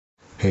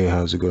Hey,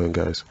 how's it going,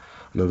 guys?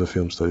 Another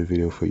film study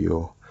video for you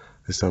all.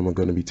 This time I'm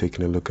going to be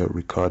taking a look at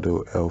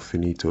Ricardo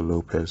Finito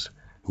Lopez,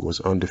 who was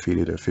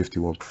undefeated in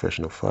 51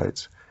 professional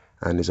fights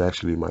and is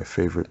actually my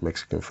favorite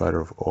Mexican fighter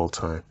of all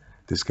time.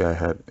 This guy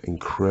had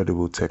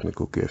incredible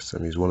technical gifts. I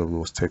mean, he's one of the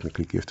most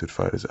technically gifted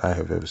fighters I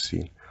have ever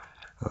seen.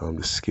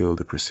 The skill,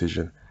 the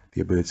precision,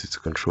 the ability to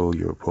control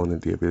your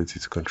opponent, the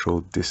ability to control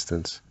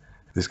distance.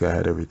 This guy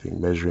had everything,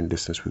 measuring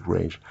distance with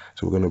range.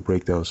 So we're going to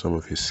break down some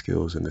of his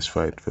skills in this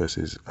fight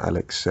versus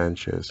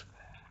Sanchez.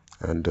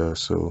 And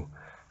so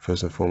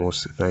first and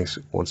foremost, thanks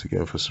once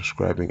again for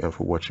subscribing and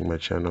for watching my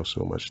channel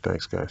so much.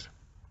 Thanks, guys.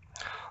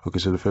 Okay,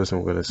 so the first thing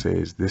I'm going to say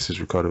is this is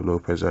Ricardo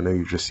Lopez. I know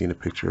you've just seen a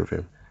picture of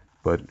him,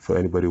 but for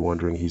anybody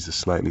wondering, he's the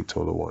slightly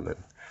taller one.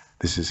 And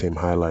this is him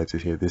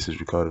highlighted here. This is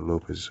Ricardo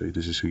Lopez. So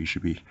this is who you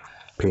should be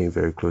paying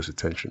very close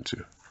attention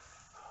to.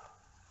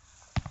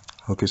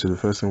 Okay, so the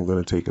first thing we're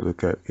going to take a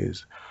look at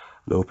is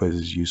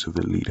Lopez's use of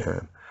the lead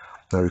hand.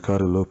 Now,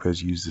 Ricardo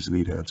Lopez used his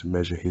lead hand to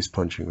measure his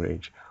punching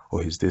range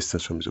or his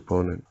distance from his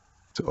opponent,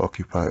 to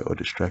occupy or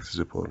distract his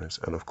opponents,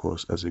 and of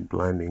course as a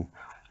blinding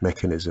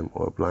mechanism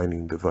or a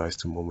blinding device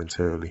to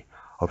momentarily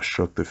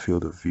obstruct the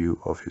field of view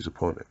of his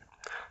opponent.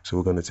 So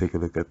we're going to take a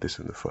look at this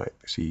in the fight.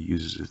 See, he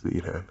uses his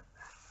lead hand.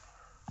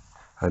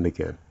 And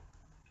again.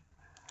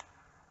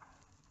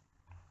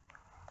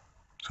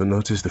 So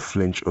notice the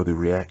flinch or the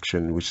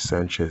reaction which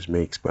Sanchez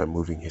makes by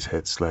moving his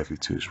head slightly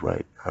to his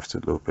right after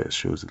Lopez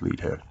shows the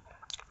lead hand.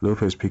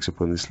 Lopez picks up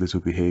on this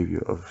little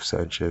behavior of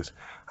Sanchez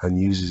and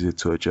uses it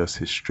to adjust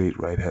his straight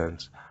right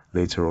hands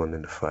later on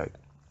in the fight.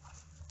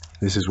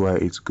 This is why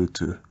it's good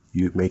to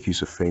make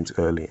use of feints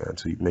early and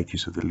to make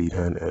use of the lead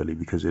hand early,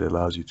 because it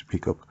allows you to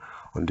pick up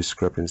on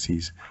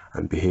discrepancies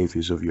and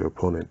behaviors of your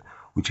opponent,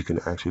 which you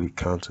can actually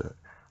counter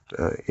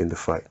in the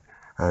fight.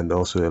 And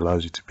also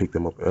allows you to pick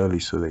them up early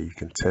so that you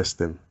can test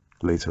them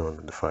later on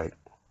in the fight.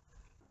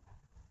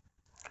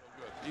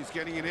 He's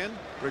getting it in.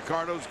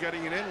 Ricardo's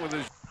getting it in with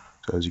his...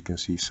 So as you can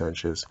see,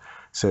 Sanchez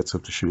sets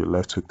up to shoot a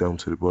left hook down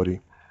to the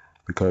body.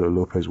 Ricardo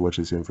Lopez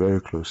watches him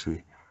very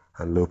closely,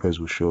 and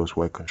Lopez will show us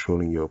why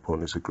controlling your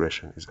opponent's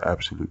aggression is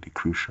absolutely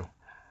crucial.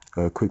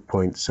 A quick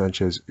point,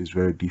 Sanchez is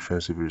very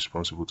defensively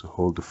responsible to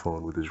hold the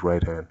phone with his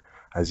right hand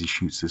as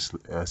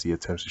he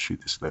attempts to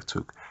shoot this left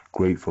hook.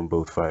 Great from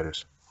both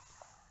fighters.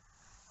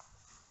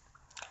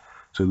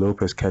 So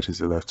Lopez catches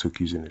the left hook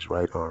using his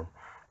right arm.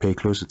 Pay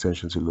close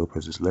attention to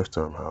Lopez's left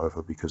arm,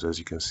 however, because as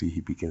you can see,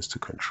 he begins to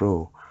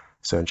control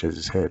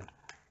Sanchez's head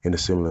in a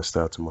similar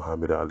style to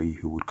Muhammad Ali,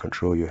 who would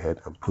control your head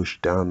and push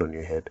down on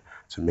your head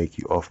to make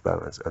you off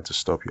balance and to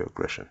stop your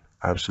aggression.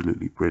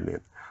 Absolutely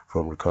brilliant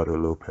from Ricardo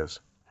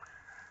Lopez.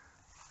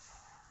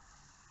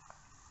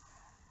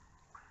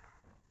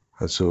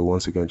 And so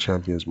once again,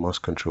 champions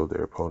must control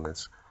their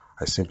opponents.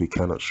 I simply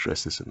cannot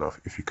stress this enough.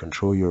 If you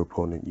control your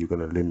opponent, you're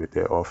going to limit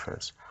their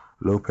offense.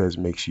 Lopez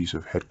makes use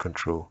of head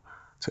control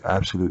to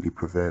absolutely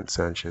prevent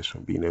Sanchez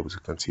from being able to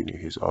continue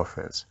his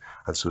offense,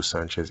 and so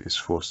Sanchez is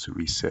forced to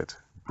reset.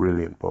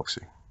 Brilliant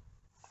boxing.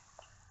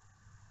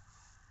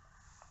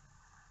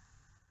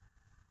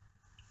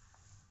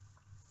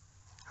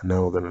 And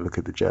now we're going to look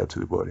at the jab to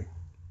the body.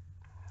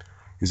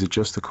 Is it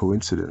just a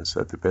coincidence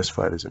that the best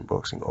fighters in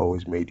boxing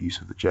always made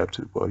use of the jab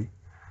to the body?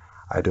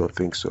 I don't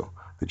think so.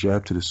 The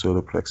jab to the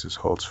solar plexus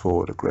halts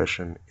forward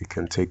aggression, it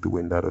can take the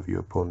wind out of your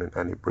opponent,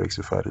 and it breaks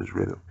the fighter's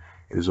rhythm.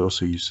 It is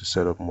also used to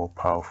set up more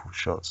powerful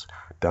shots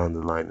down the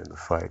line in the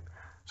fight.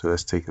 So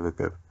let's take a look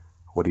at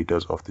what he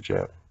does off the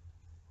jab.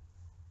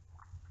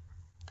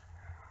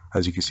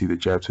 As you can see, the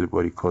jab to the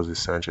body causes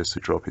Sanchez to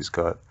drop his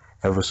guard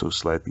ever so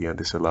slightly, and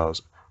this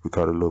allows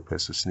Ricardo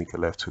Lopez to sneak a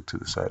left hook to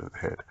the side of the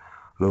head.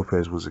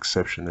 Lopez was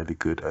exceptionally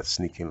good at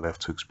sneaking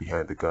left hooks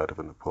behind the guard of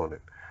an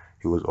opponent.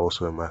 He was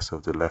also a master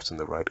of the left and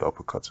the right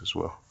uppercuts as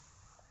well.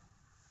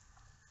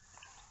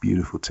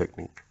 Beautiful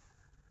technique.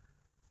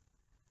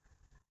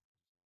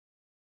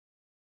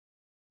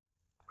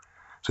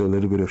 So a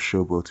little bit of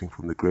showboating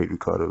from the great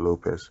Ricardo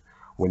Lopez.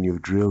 When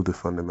you've drilled the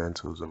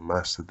fundamentals and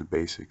mastered the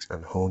basics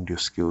and honed your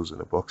skills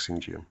in a boxing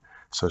gym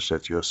such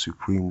that you're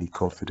supremely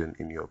confident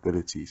in your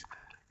abilities,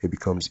 it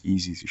becomes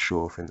easy to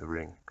show off in the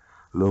ring.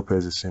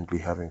 Lopez is simply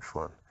having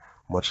fun,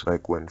 much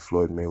like when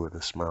Floyd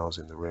Mayweather smiles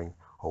in the ring,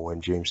 or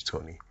when James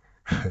Toney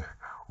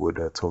would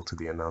talk to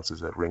the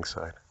announcers at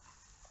ringside.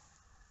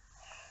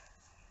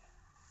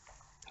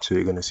 So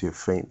you're going to see a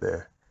feint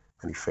there,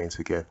 and he feints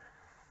again.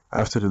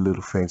 After the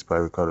little feints by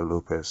Ricardo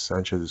Lopez,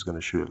 Sanchez is going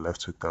to shoot a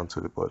left hook down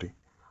to the body.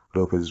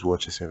 Lopez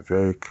watches him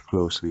very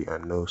closely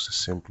and knows to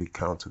simply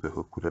counter the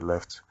hook with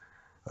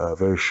a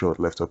very short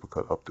left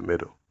uppercut up the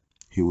middle.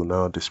 He will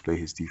now display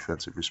his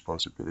defensive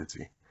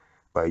responsibility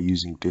by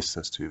using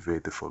distance to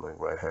evade the following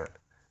right hand,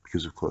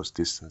 because of course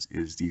distance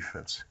is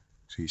defense.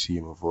 So you see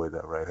him avoid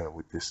that right hand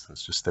with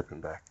distance, just stepping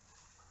back.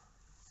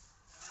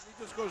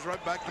 He just goes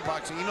right back to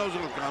boxing. He knows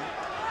it'll come.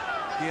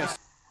 Yes.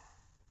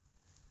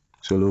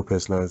 So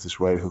Lopez lands this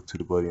right hook to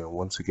the body, and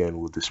once again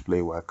will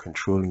display why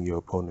controlling your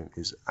opponent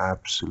is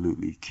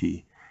absolutely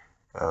key.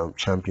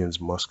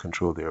 Champions must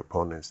control their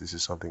opponents. This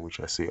is something which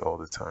I say all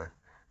the time,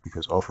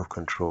 because off of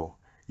control,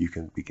 you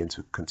can begin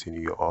to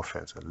continue your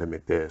offense and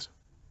limit theirs.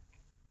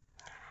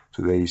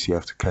 So there you see,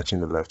 after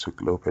catching the left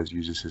hook, Lopez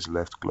uses his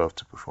left glove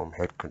to perform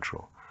head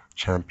control.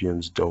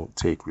 Champions don't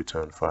take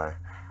return fire,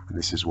 and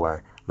this is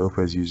why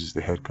Lopez uses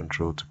the head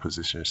control to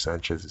position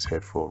Sanchez's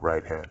head for a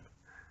right hand.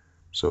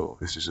 So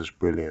this is just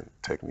brilliant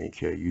technique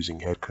here, using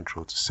head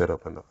control to set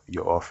up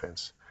your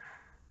offense.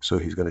 So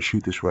he's going to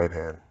shoot this right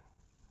hand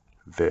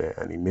there,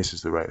 and he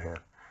misses the right hand.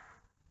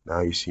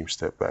 Now you see him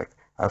step back.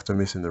 After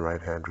missing the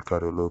right hand,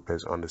 Ricardo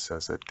Lopez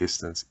understands that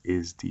distance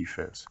is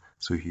defense,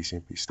 so he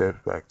simply steps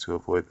back to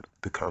avoid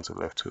the counter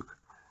left hook.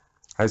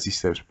 As he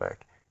steps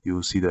back, you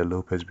will see that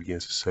Lopez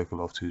begins to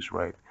circle off to his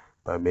right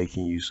by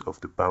making use of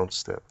the bounce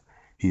step.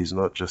 He is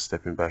not just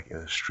stepping back in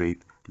a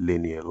straight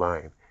linear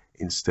line.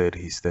 Instead,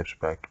 he steps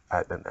back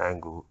at an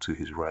angle to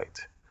his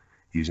right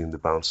using the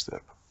bounce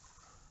step.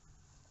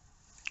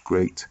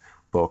 Great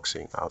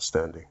boxing,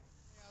 outstanding.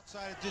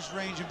 Outside at this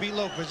range and beat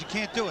Lopez. You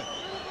can't do it.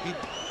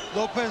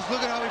 Lopez,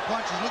 look at how he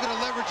punches. Look at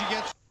the leverage he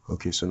gets.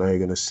 Okay, so now you're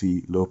going to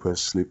see Lopez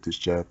slip this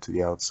jab to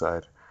the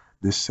outside.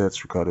 This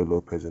sets Ricardo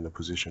Lopez in a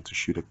position to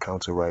shoot a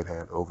counter right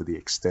hand over the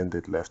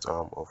extended left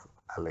arm of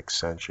Alex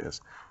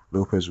Sanchez.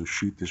 Lopez will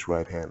shoot this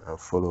right hand and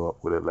follow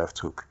up with a left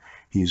hook.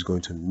 He is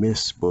going to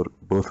miss both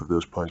of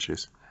those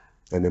punches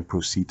and then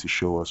proceed to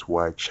show us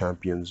why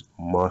champions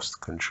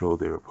must control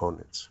their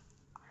opponents.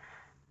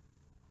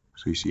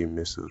 So you see him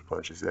miss those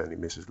punches there, and he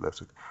misses left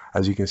hook.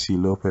 As you can see,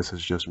 Lopez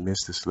has just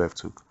missed this left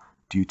hook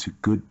due to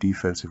good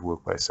defensive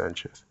work by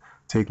Sanchez.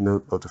 Take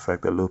note of the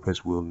fact that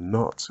Lopez will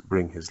not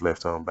bring his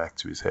left arm back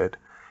to his head.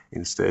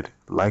 Instead,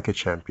 like a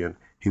champion,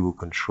 he will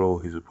control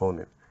his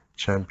opponent.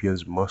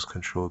 Champions must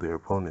control their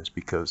opponents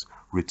because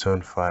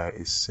return fire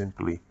is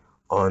simply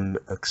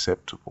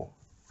unacceptable.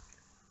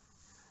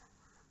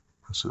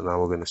 So now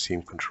we're going to see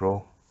him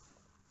control.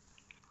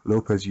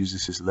 Lopez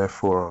uses his left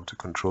forearm to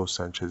control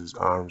Sanchez's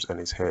arms and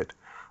his head.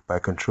 By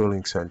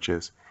controlling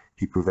Sanchez,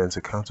 he prevents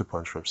a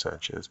counterpunch from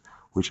Sanchez,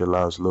 which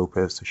allows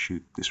Lopez to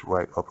shoot this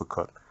right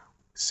uppercut.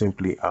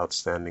 Simply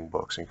outstanding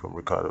boxing from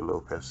Ricardo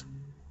Lopez.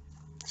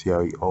 See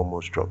how he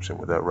almost drops him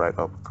with that right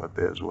uppercut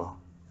there as well.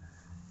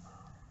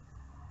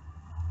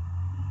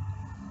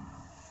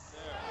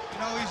 You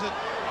know, he's the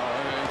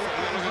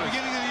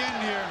beginning of the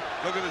end here.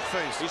 Look at his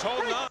face. He's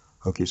holding on.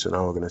 Okay, so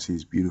now we're going to see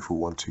his beautiful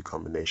 1-2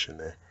 combination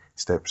there.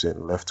 Steps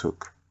in, left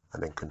hook,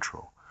 and then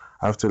control.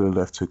 After the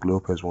left hook,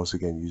 Lopez once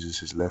again uses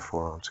his left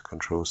forearm to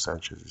control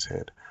Sanchez's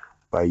head.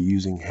 By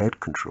using head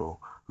control,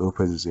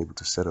 Lopez is able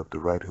to set up the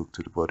right hook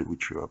to the body,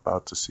 which you're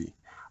about to see.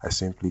 I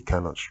simply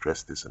cannot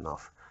stress this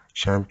enough.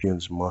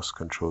 Champions must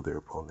control their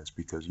opponents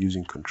because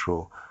using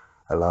control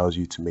allows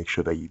you to make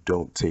sure that you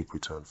don't take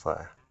return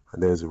fire.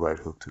 And there's the right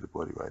hook to the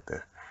body right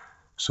there.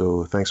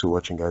 So thanks for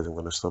watching, guys. I'm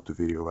going to stop the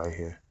video right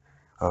here.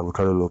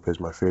 Ricardo Lopez,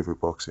 my favorite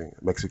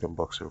Mexican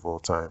boxer of all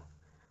time.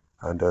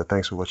 And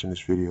thanks for watching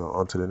this video.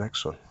 On to the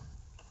next one.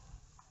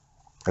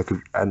 I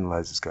could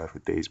analyze this guy for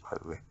days, by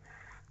the way.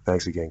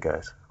 Thanks again,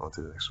 guys. On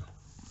to the next one.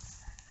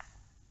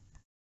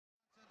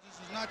 This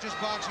is not just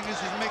boxing, this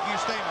is making a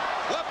statement.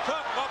 Left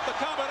hook off the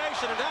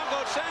combination, and down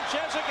goes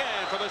Sanchez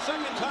again for the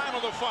second time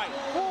of the fight.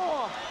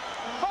 4,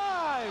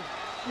 5,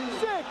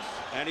 6.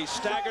 And he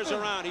staggers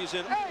around. He's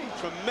in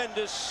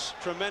tremendous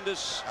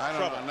I don't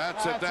trouble. know.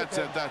 That's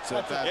it.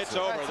 It's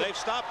over. They've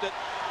stopped it.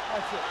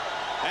 That's it.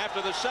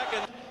 After the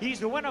second. He's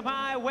the winner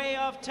by way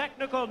of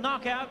technical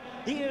knockout.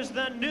 He is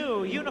the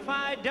new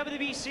unified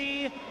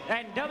WBC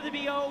and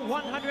WBO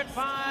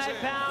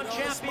 105-pound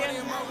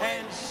champion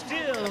and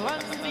still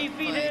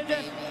undefeated,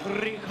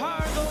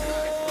 Ricardo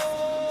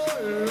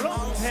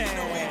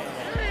Lopez.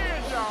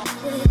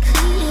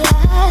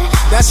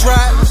 That's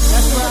right.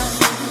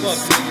 Look,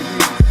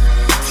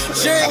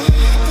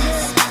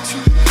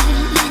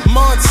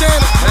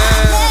 Montana.